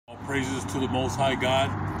praises to the Most High God,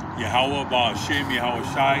 Yahweh, Ba'ashem, Yahweh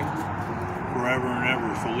Shai, forever and ever,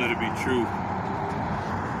 so let it be true.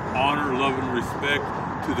 Honor, love, and respect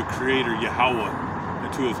to the Creator, Yahweh,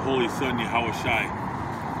 and to His Holy Son, Yahweh Shai.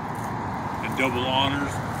 And double honors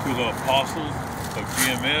to the apostles of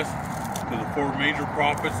GMS, to the 4 major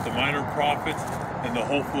prophets, the minor prophets, and the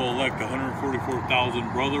hopeful elect, 144,000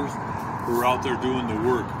 brothers who are out there doing the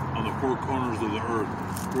work on the 4 corners of the earth.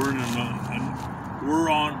 We're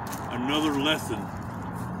on another lesson.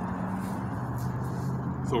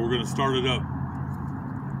 So we're going to start it up.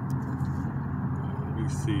 Let me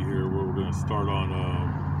see here where we're going to start on.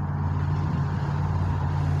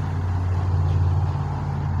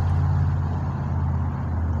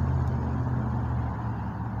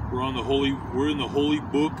 We're in the holy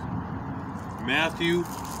book, Matthew,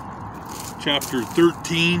 chapter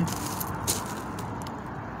 13.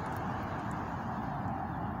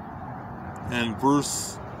 And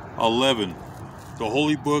verse 11. The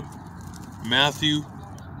holy book, Matthew,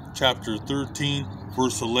 chapter 13,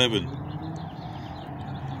 verse 11.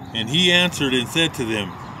 And he answered and said to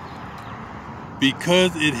them,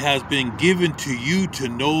 because it has been given to you to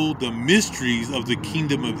know the mysteries of the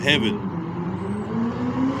kingdom of heaven.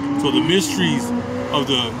 So the mysteries of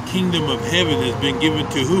the kingdom of heaven has been given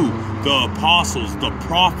to who? The apostles, the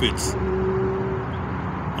prophets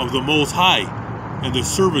of the Most High, and the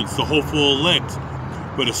servants, the hopeful elect.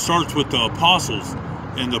 But it starts with the apostles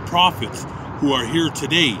and the prophets who are here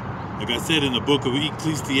today. Like I said in the book of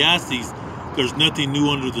Ecclesiastes, there's nothing new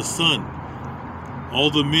under the sun.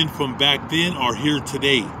 All the men from back then are here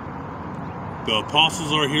today. The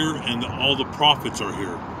apostles are here and all the prophets are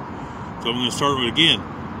here. So I'm going to start with it again.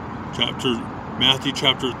 Matthew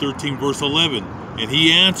chapter 13, verse 11. And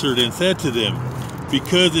he answered and said to them,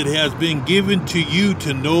 because it has been given to you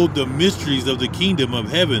to know the mysteries of the kingdom of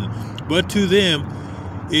heaven, but to them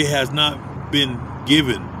it has not been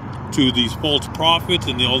given. To these false prophets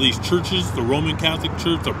and all these churches, the Roman Catholic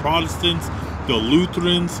Church, the Protestants, the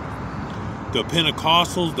Lutherans, the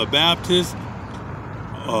Pentecostals, the Baptists,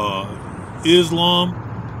 Islam,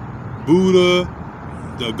 Buddha,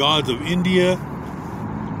 the gods of India,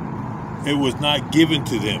 it was not given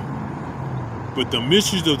to them. But the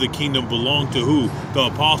mysteries of the kingdom belong to who? The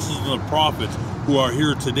apostles and the prophets who are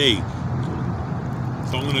here today.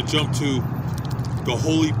 So I'm going to jump to the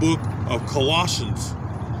holy book of Colossians.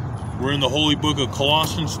 We're in the holy book of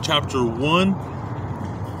Colossians chapter 1,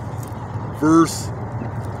 verse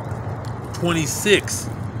 26,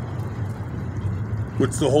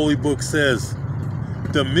 which the holy book says,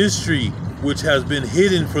 the mystery which has been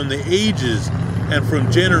hidden from the ages and from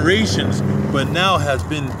generations, but now has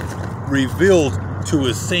been revealed to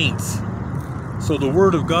His saints. So the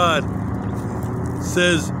word of God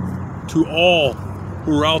says to all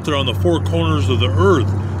who are out there on the 4 corners of the earth,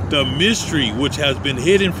 the mystery which has been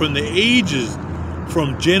hidden from the ages,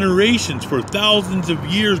 from generations, for thousands of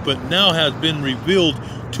years, but now has been revealed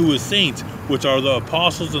to His saints, which are the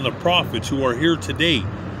apostles and the prophets who are here today.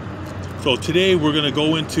 So today we're going to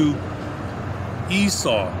go into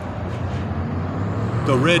Esau,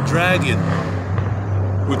 the red dragon,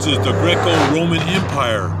 which is the Greco-Roman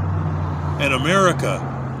Empire, and America.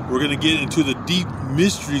 We're going to get into the deep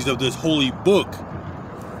mysteries of this holy book.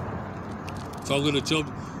 So I'm going to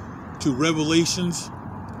jump to Revelations.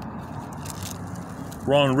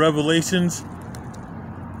 We're on Revelations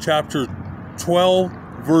chapter 12,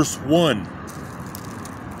 verse 1,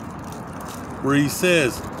 where he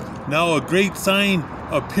says, now a great sign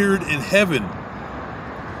appeared in heaven.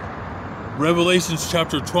 Revelations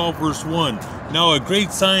chapter 12, verse 1. Now a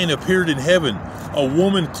great sign appeared in heaven, a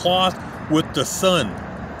woman clothed with the sun.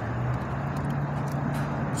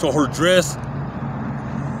 So her dress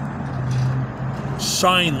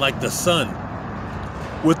shined like the sun,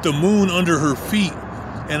 with the moon under her feet,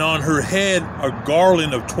 and on her head a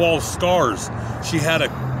garland of 12 stars. She had a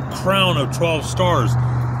crown of 12 stars.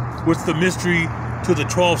 What's the mystery to the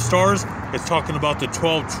 12 stars? It's talking about the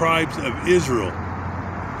 12 tribes of Israel.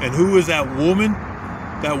 And who is that woman?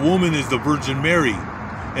 That woman is the Virgin Mary.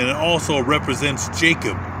 And it also represents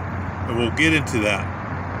Jacob. And we'll get into that.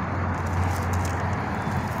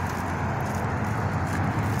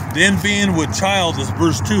 Then being with child, this is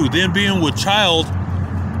verse 2. Then being with child,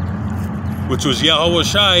 which was Yahweh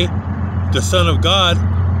Shai, the Son of God,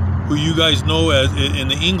 who you guys know as in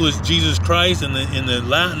the English Jesus Christ, and in the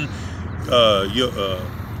Latin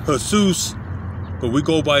Jesus, but we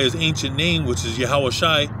go by His ancient name, which is Yahweh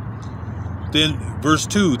Shai. Then verse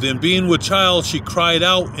 2, then being with child, she cried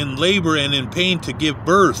out in labor and in pain to give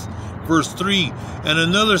birth. Verse 3, and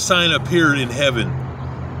another sign appeared in heaven.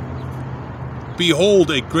 Behold,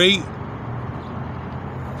 a great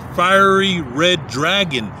fiery red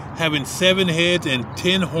dragon, having 7 heads and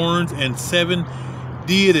 10 horns and 7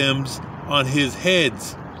 diadems on his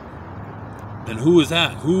heads. And who is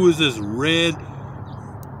that? Who is this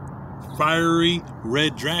fiery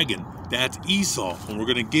red dragon? That's Esau. And we're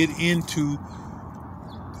going to get into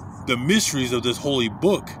the mysteries of this holy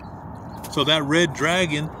book. So that red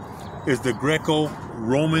dragon is the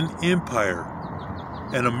Greco-Roman Empire,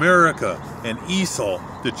 and America and Esau,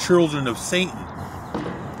 the children of Satan.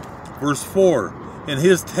 Verse 4, and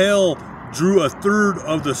his tail drew 1/3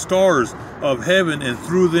 of the stars of heaven and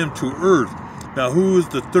threw them to earth. Now who is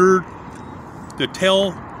the third? The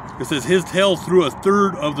tail, it says his tail threw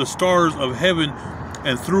 1/3 of the stars of heaven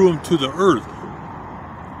and threw them to the earth.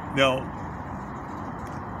 Now,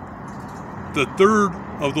 the third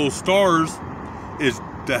of those stars is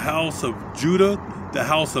the house of Judah, the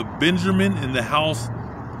house of Benjamin, and the house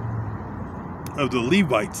of the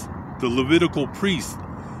Levites, the Levitical priests.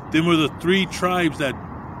 Them were the 3 tribes that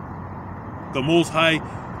the Most High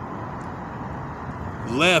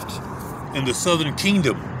left in the southern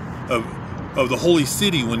kingdom of the holy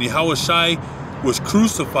city. When Yahushua was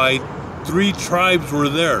crucified, 3 tribes were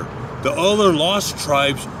there. The other lost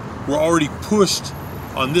tribes were already pushed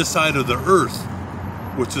on this side of the earth,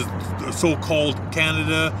 which is the so-called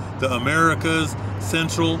Canada, the Americas,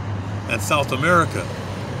 Central and South America.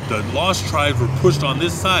 The lost tribes were pushed on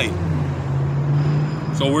this side.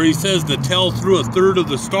 So where he says the tail threw 1/3 of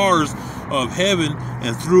the stars of heaven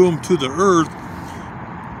and threw them to the earth,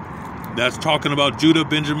 that's talking about Judah,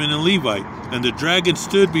 Benjamin, and Levi. And the dragon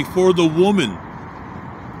stood before the woman,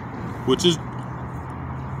 which is,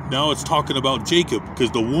 now it's talking about Jacob,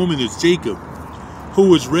 because the woman is Jacob, who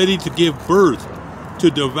was ready to give birth,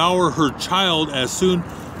 to devour her child as soon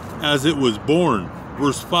as it was born.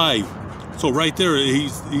 Verse 5. So right there,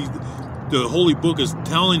 the Holy Book is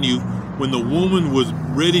telling you when the woman was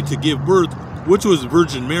ready to give birth, which was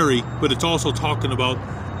Virgin Mary, but it's also talking about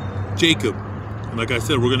Jacob. And like I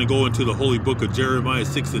said, we're going to go into the Holy Book of Jeremiah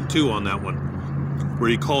 6:2 on that one, where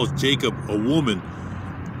he calls Jacob a woman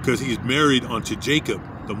because he's married unto Jacob.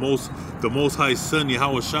 The Most High Son,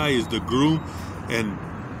 Yahushua, is the groom, and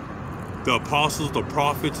the apostles, the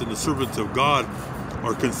prophets, and the servants of God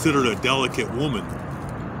are considered a delicate woman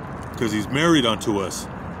because he's married unto us.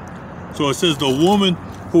 So it says the woman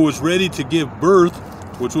who was ready to give birth,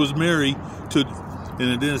 which was Mary,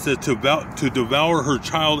 and then it says to devour her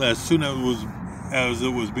child as soon as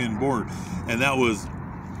it was being born, and that was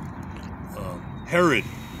Herod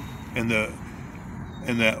and the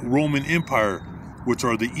Roman Empire, which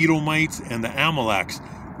are the Edomites and the Amalekites.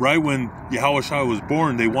 Right when Yahushua was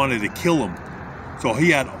born, they wanted to kill him. So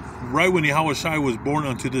right when Yahushua was born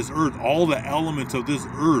unto this earth, all the elements of this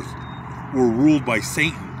earth were ruled by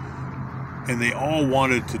Satan, and they all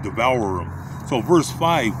wanted to devour him. So verse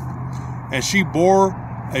 5, and she bore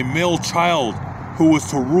a male child who was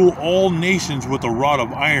to rule all nations with a rod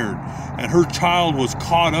of iron, and her child was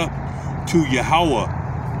caught up to Yahweh,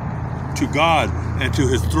 to God, and to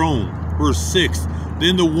his throne. Verse 6,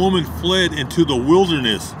 then the woman fled into the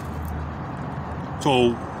wilderness.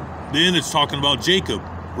 So then it's talking about Jacob.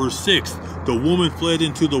 Verse 6, the woman fled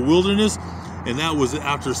into the wilderness, and that was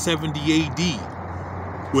after 70 AD,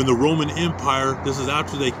 when the Roman Empire, this is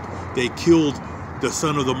after they killed the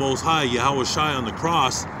Son of the Most High, Yahushua, on the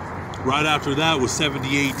cross. Right after that was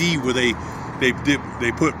 70 AD, where the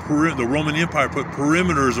Roman Empire put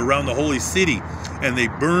perimeters around the holy city, and they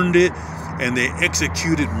burned it, and they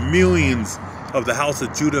executed millions of the house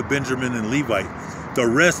of Judah, Benjamin, and Levi. The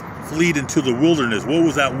rest fled into the wilderness. What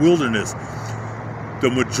was that wilderness? The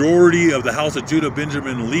majority of the house of Judah,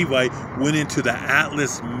 Benjamin, and Levi went into the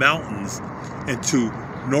Atlas Mountains, into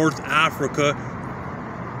North Africa.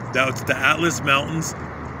 That's the Atlas Mountains,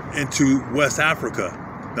 into West Africa.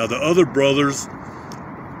 Now the other brothers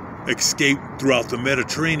escaped throughout the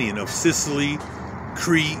Mediterranean of Sicily,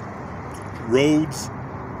 Crete, Rhodes,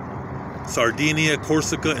 Sardinia,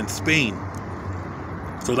 Corsica, and Spain.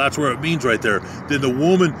 So that's where it means right there. Then the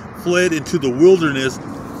woman fled into the wilderness,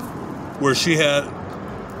 where she has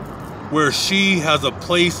a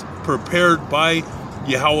place prepared by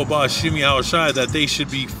Yahweh Ba'ashim Yahushua, that they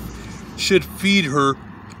should feed her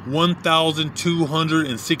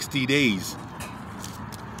 1,260 days.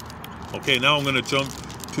 Okay, now I'm going to jump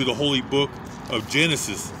to the Holy Book of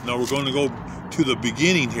Genesis. Now we're going to go to the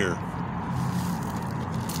beginning here.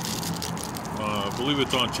 I believe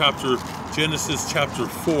it's on Genesis chapter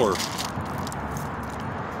 4.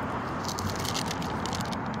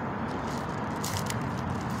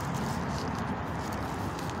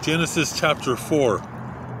 Genesis chapter 4.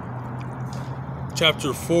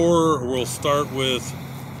 Chapter 4, we'll start with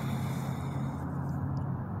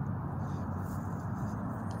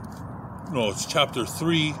no, it's chapter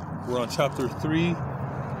 3. We're on chapter 3.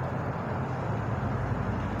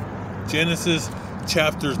 Genesis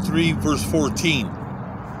chapter 3, verse 14.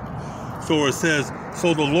 So it says,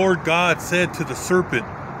 so the Lord God said to the serpent,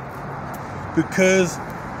 because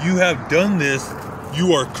you have done this,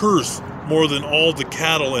 you are cursed more than all the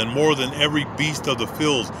cattle and more than every beast of the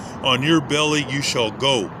fields. On your belly you shall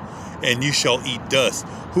go, and you shall eat dust.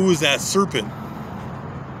 Who is that serpent?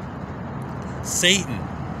 Satan.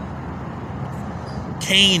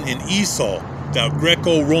 Cain and Esau, that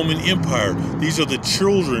Greco-Roman Empire. These are the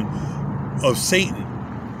children of Satan,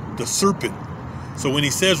 the serpent. So when he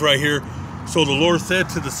says right here, so the Lord said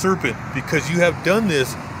to the serpent, because you have done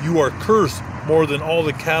this, you are cursed more than all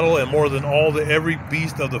the cattle and more than all the every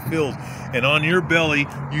beast of the field. And on your belly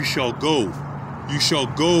you shall go. You shall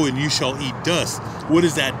go and you shall eat dust. What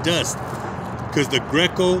is that dust? Because the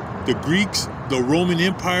Greeks, the Roman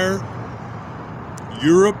Empire,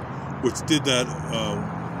 Europe, which did that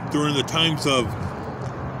during the times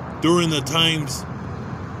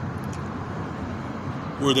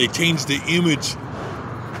where they changed the image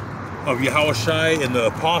of Yahushua and the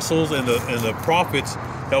apostles and the prophets.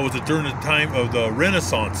 That was during the time of the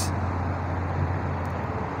Renaissance.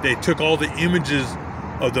 They took all the images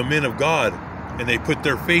of the men of God and they put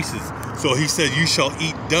their faces. So he said, you shall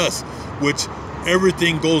eat dust, which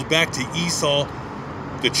everything goes back to Esau,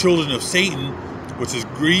 the children of Satan, which is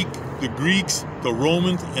the Greeks, the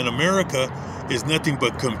Romans, and America is nothing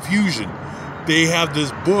but confusion. They have this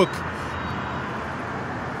book,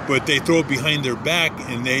 but they throw it behind their back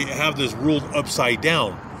and they have this world upside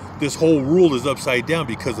down. This whole world is upside down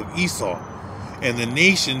because of Esau. And the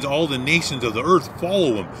nations, all the nations of the earth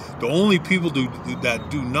follow him. The only people that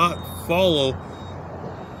do not follow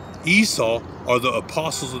Esau are the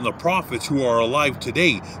apostles and the prophets who are alive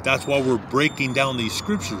today. That's why we're breaking down these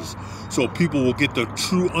scriptures, so people will get the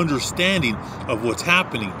true understanding of what's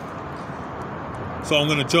happening. So I'm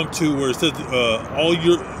going to jump to where it says,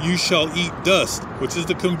 you shall eat dust, which is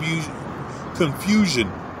the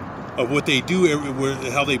confusion of what they do everywhere,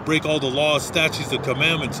 how they break all the laws, statutes, and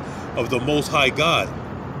commandments of the Most High God.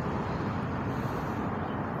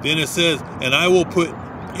 Then it says, and I will put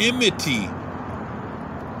enmity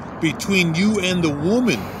between you and the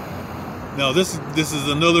woman. Now this is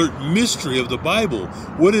another mystery of the Bible.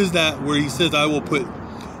 What is that where he says, I will put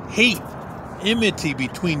hate, enmity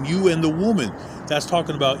between you and the woman? That's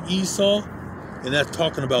talking about Esau, and that's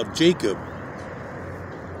talking about Jacob.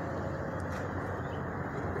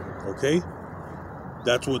 Okay?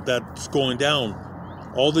 That's going down.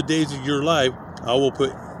 All the days of your life, I will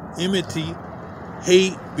put enmity,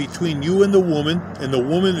 hate between you and the woman. And the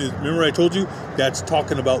woman is, remember I told you, that's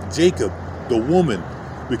talking about Jacob, the woman,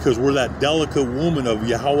 because we're that delicate woman of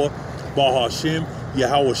Yahweh, Bahashem,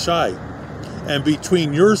 Yahushai. And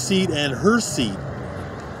between your seed and her seed,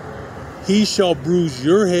 he shall bruise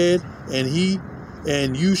your head, and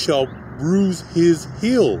you shall bruise his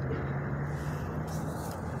heel.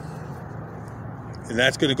 And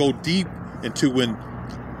that's going to go deep into when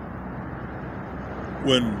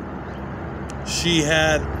she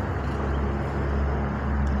had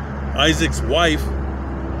Isaac's wife,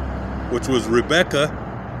 which was Rebecca,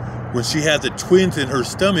 when she had the twins in her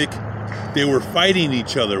stomach, they were fighting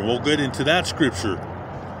each other. We'll get into that scripture.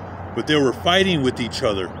 But they were fighting with each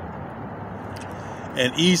other.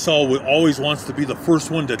 And Esau always wants to be the first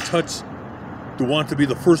one to touch, to want to be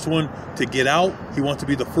the first one to get out. He wants to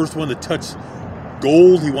be the first one to touch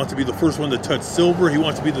gold. He wants to be the first one to touch silver. He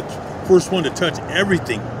wants to be the first one to touch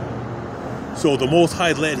everything. So the Most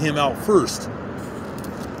High let him out first.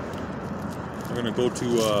 I'm going to go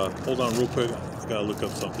to, hold on real quick. I got to look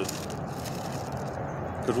up something.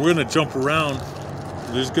 Because we're going to jump around.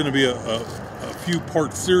 There's going to be a few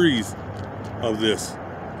part series of this.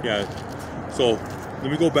 Yeah. So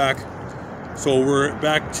let me go back. So we're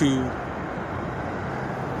back to,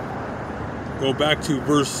 go back to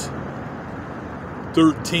verse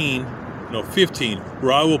 15,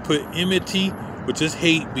 where I will put enmity, which is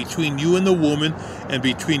hate, between you and the woman, and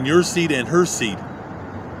between your seed and her seed.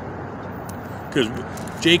 Because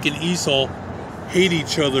Jake and Esau hate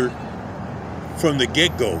each other from the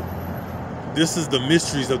get-go. This is the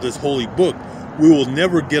mysteries of this holy book. We will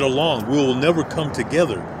never get along. We will never come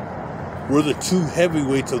together. We're the two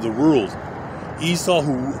heavyweights of the world. Esau,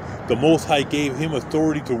 who the Most High gave him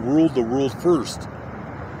authority to rule the world first.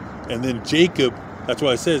 And then Jacob, that's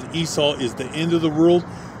why it says Esau is the end of the world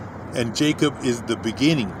and Jacob is the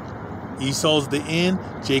beginning. Esau's the end,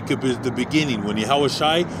 Jacob is the beginning. When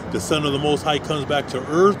Yahushai, the Son of the Most High, comes back to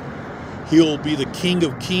earth, he'll be the King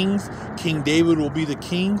of Kings. King David will be the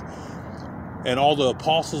king. and all the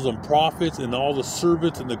apostles and prophets and all the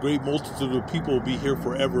servants and the great multitude of people will be here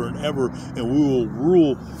forever and ever, and we will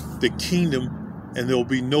rule the kingdom, and there will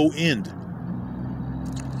be no end.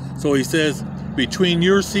 So he says, between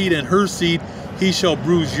your seed and her seed, he shall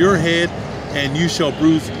bruise your head, and you shall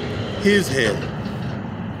bruise his head.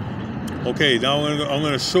 Okay, now I'm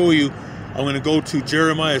going to show you. I'm going to go to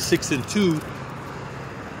Jeremiah 6:2,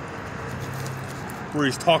 where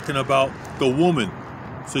he's talking about the woman.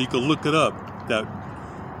 So you can look it up. That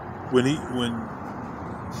when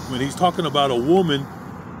he's talking about a woman,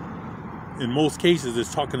 in most cases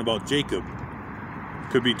it's talking about Jacob.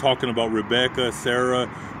 Could be talking about Rebecca, Sarah,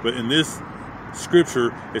 but in this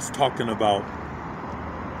scripture it's talking about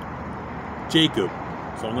Jacob.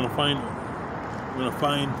 So I'm gonna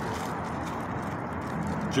find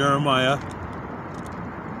Jeremiah.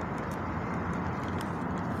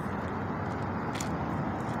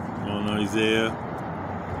 On Isaiah.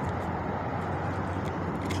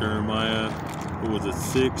 Jeremiah, what was it,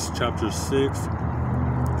 6, chapter 6.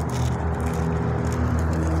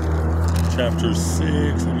 Chapter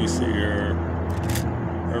 6, let me see here.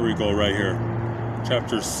 There we go, right here.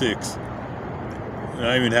 Chapter 6. And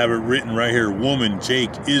I even have it written right here. Woman, Jake,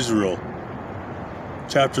 Israel.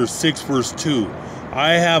 Chapter 6, verse 2.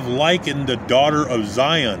 I have likened the daughter of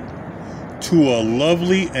Zion to a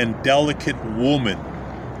lovely and delicate woman.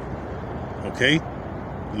 Okay?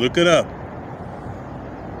 Look it up.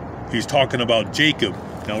 He's talking about Jacob.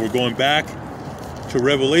 Now we're going back to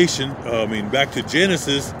Revelation, back to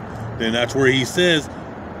Genesis. Then that's where he says,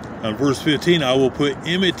 on verse 15, I will put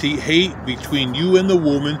enmity, hate between you and the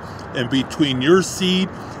woman, and between your seed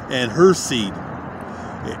and her seed.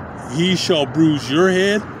 He shall bruise your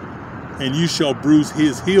head, and you shall bruise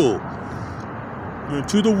his heel. And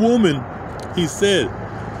to the woman, he said,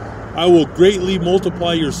 I will greatly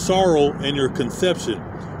multiply your sorrow and your conception.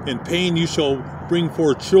 In pain you shall bring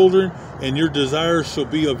forth children, and your desire shall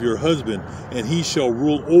be of your husband, and he shall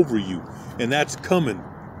rule over you. And that's coming,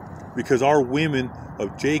 because our women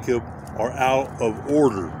of Jacob are out of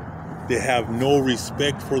order. They have no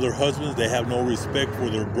respect for their husbands. They have no respect for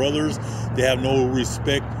their brothers. They have no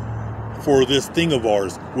respect for this thing of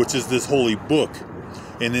ours, which is this holy book.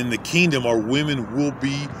 And in the kingdom, our women will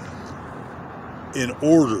be in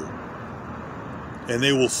order, and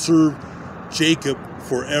they will serve Jacob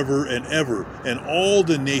forever and ever, and all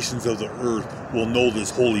the nations of the earth will know this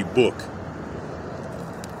holy book.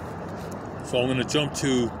 So I'm going to jump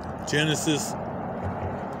to Genesis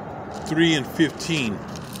 3:15.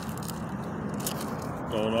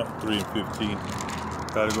 No, not 3:15.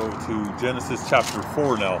 Got to go to Genesis chapter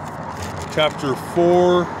 4 now. Chapter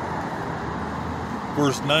 4,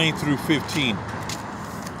 verse 9 through 15.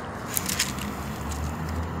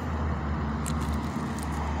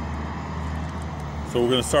 So we're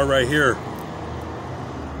going to start right here.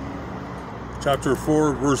 Chapter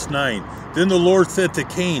 4, verse 9. Then the Lord said to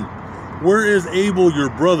Cain, where is Abel your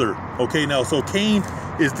brother? Okay, now, so Cain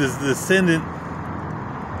is the descendant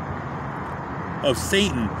of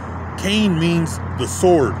Satan. Cain means the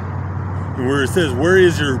sword. And where it says, where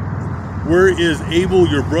is Abel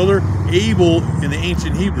your brother? Abel in the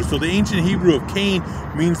ancient Hebrew. So the ancient Hebrew of Cain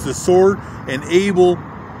means the sword, and Abel,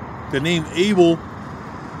 the name Abel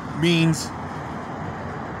means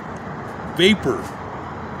vapor.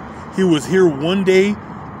 He was here one day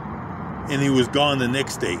and he was gone the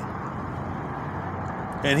next day.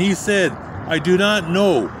 And he said, I do not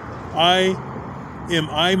know. Am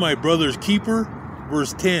I my brother's keeper?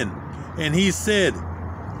 Verse 10. And he said,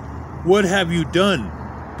 what have you done?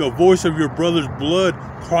 The voice of your brother's blood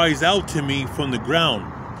cries out to me from the ground.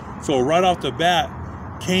 So right off the bat,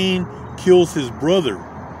 Cain kills his brother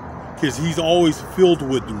because he's always filled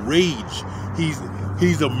with rage.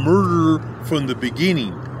 He's a murderer from the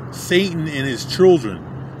beginning. Satan and his children,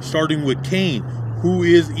 starting with Cain, who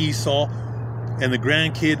is Esau, and the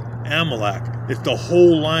grandkid Amalek. It's the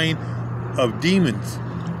whole line of demons.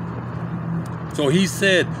 So he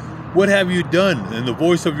said, what have you done? And the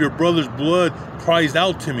voice of your brother's blood cries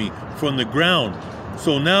out to me from the ground.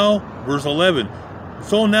 So now, verse 11,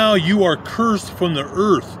 so now you are cursed from the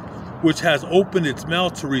earth, which has opened its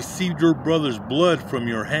mouth to receive your brother's blood from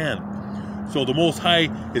your hand. So the Most High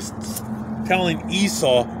is telling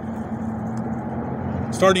Esau,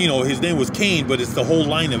 starting, his name was Cain, but it's the whole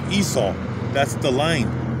line of Esau. That's the line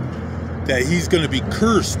that he's going to be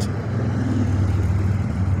cursed.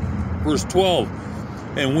 Verse 12,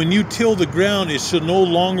 and when you till the ground, it shall no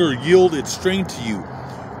longer yield its strength to you.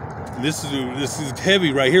 And this is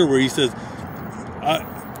heavy right here, where he says,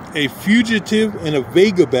 a fugitive and a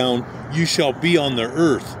vagabond you shall be on the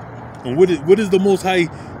earth. And what is the Most High?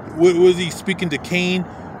 What was he speaking to Cain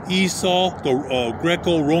Esau, the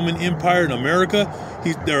Greco-Roman Empire in America,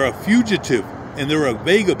 they're a fugitive and they're a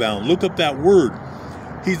vagabond. Look up that word.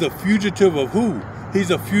 He's a fugitive of who? He's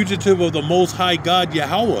a fugitive of the Most High God,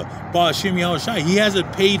 Yahweh, Ba'ashem Yahushai. He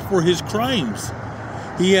hasn't paid for his crimes.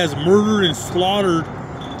 He has murdered and slaughtered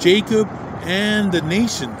Jacob and the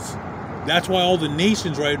nations. That's why all the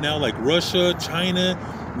nations right now, like Russia, China,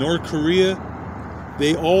 North Korea,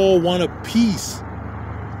 they all want a piece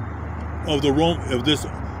of the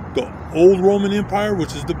old Roman Empire,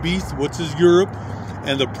 which is the beast, which is Europe,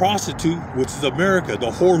 and the prostitute, which is America, the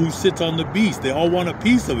whore who sits on the beast. They all want a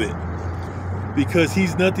piece of it because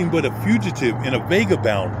he's nothing but a fugitive and a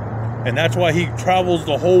vagabond. And that's why he travels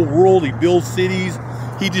the whole world. He builds cities.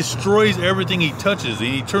 He destroys everything he touches, and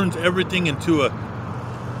he turns everything into a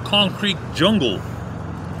concrete jungle.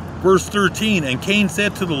 Verse 13, and Cain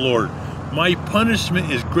said to the Lord, my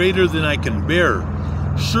punishment is greater than I can bear.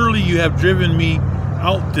 Surely you have driven me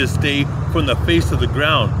out this day from the face of the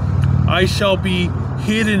ground. I shall be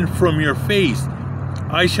hidden from your face.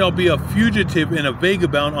 I shall be a fugitive and a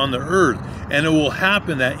vagabond on the earth, and it will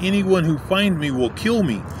happen that anyone who finds me will kill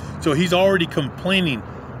me. So he's already complaining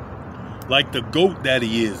like the goat that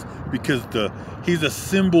he is, because he's a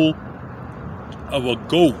symbol of a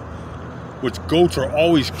goat, which goats are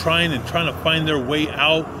always crying and trying to find their way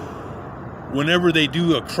out. Whenever they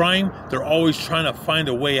do a crime, they're always trying to find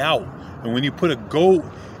a way out. And when you put a goat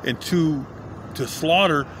to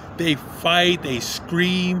slaughter, they fight, they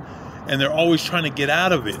scream, and they're always trying to get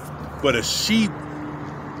out of it. But a sheep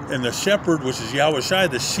and the shepherd, which is Yahweh Shai,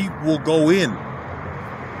 the sheep will go in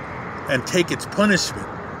and take its punishment.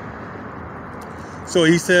 So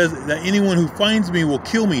he says that anyone who finds me will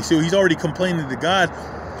kill me. So he's already complaining to God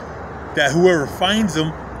that whoever finds him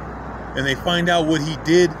and they find out what he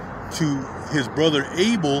did to his brother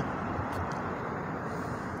Abel,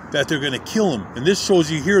 that they're going to kill him. And this shows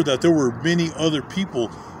you here that there were many other people,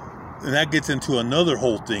 and that gets into another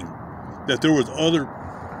whole thing, that there was other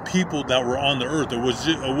people that were on the earth. It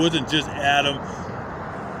wasn't just Adam,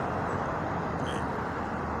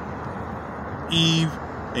 Eve,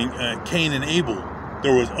 and Cain and Abel.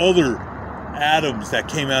 There was other Adams that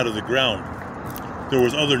came out of the ground. There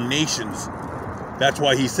was other nations. That's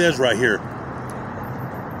why he says right here,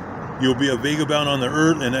 you'll be a vagabond on the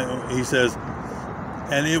earth. And he says,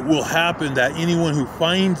 and it will happen that anyone who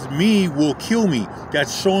finds me will kill me.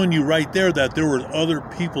 That's showing you right there that there were other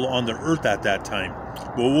people on the earth at that time.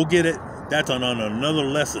 But we'll get it. That's on another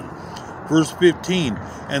lesson. Verse 15,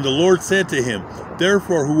 and the Lord said to him,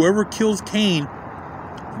 therefore, whoever kills Cain,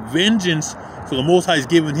 vengeance, so the Most High has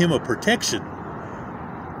given him a protection.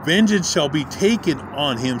 Vengeance shall be taken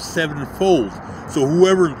on him sevenfold. So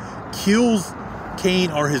whoever kills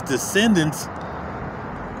Cain or his descendants,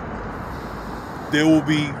 there will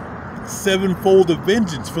be sevenfold of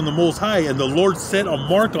vengeance from the Most High. And the Lord set a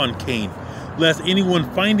mark on Cain, lest anyone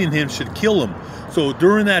finding him should kill him. So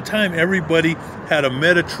during that time, everybody had a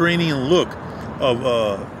Mediterranean look of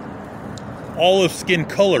olive skin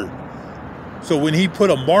color. So when he put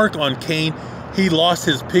a mark on Cain, he lost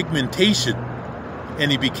his pigmentation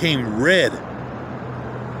and he became red.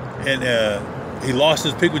 And he lost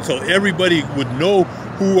his pigment, so everybody would know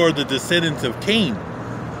who are the descendants of Cain,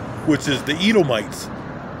 which is the Edomites.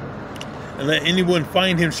 And let anyone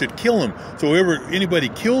find him should kill him. So anybody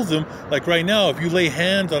kills him, like right now, if you lay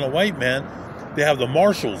hands on a white man, they have the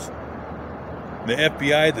marshals, the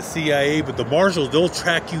FBI, the CIA, but the marshals, they'll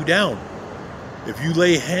track you down. If you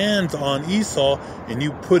lay hands on Esau and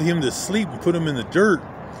you put him to sleep and put him in the dirt,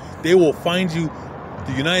 they will find you.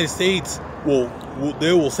 The United States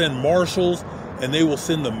they will send marshals and they will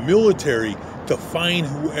send the military to find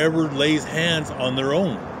whoever lays hands on their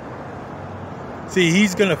own. See,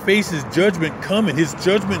 he's going to face his judgment coming. His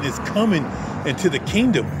judgment is coming into the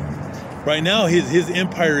kingdom. Right now, his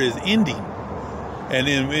empire is ending. And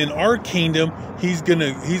in our kingdom, he's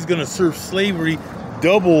gonna serve slavery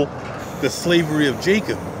double the slavery of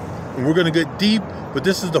Jacob. And we're gonna get deep, but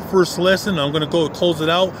this is the first lesson. I'm gonna go close it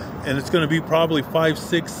out, and it's gonna be probably 5,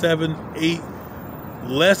 6, 7, 8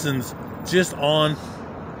 lessons just on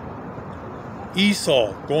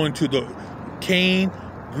Esau going to the Cain,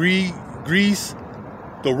 Greece,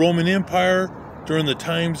 the Roman Empire during the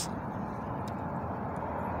times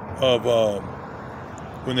of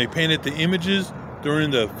when they painted the images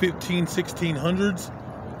during the 1600s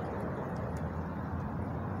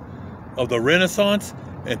of the Renaissance,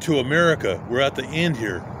 and to America. We're at the end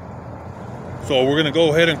here. So we're going to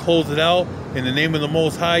go ahead and close it out in the name of the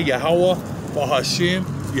Most High, Yahweh, Bahashem,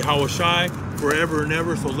 Yahweh Shai, forever and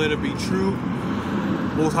ever. So let it be true.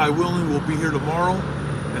 Most High willing, we'll be here tomorrow.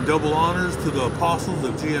 And double honors to the apostles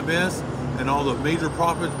of GMS and all the major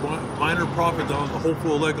prophets, minor prophets, all the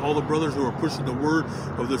hopeful elect, all the brothers who are pushing the word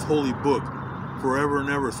of this holy book forever and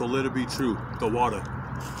ever. So let it be true. The water.